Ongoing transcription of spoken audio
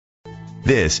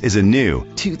This is a new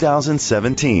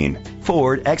 2017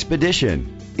 Ford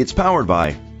Expedition. It's powered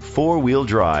by four-wheel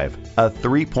drive, a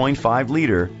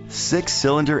 3.5-liter,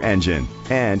 six-cylinder engine,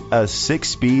 and a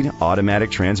six-speed automatic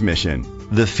transmission.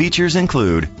 The features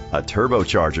include a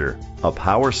turbocharger, a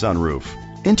power sunroof,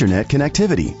 internet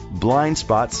connectivity, blind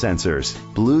spot sensors,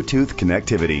 Bluetooth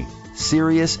connectivity,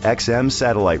 Sirius XM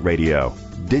satellite radio,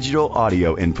 digital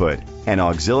audio input, and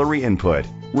auxiliary input,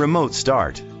 remote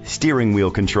start, steering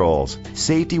wheel controls.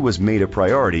 Safety was made a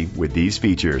priority with these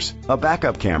features: a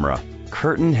backup camera,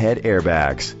 curtain head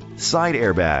airbags, side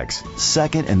airbags,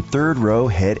 second and third row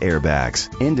head airbags,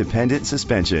 independent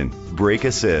suspension, brake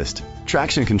assist,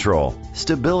 traction control,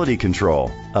 stability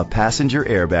control, a passenger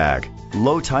airbag,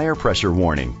 low tire pressure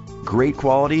warning. Great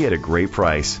quality at a great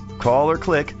price. Call or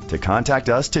click to contact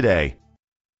us today.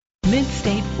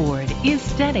 Mid-State Ford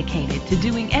is dedicated to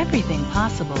doing everything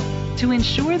possible to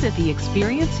ensure that the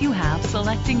experience you have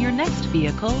selecting your next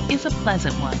vehicle is a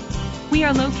pleasant one. We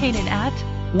are located at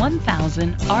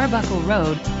 1000 Arbuckle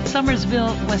Road,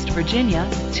 Summersville, West Virginia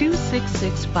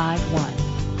 26651.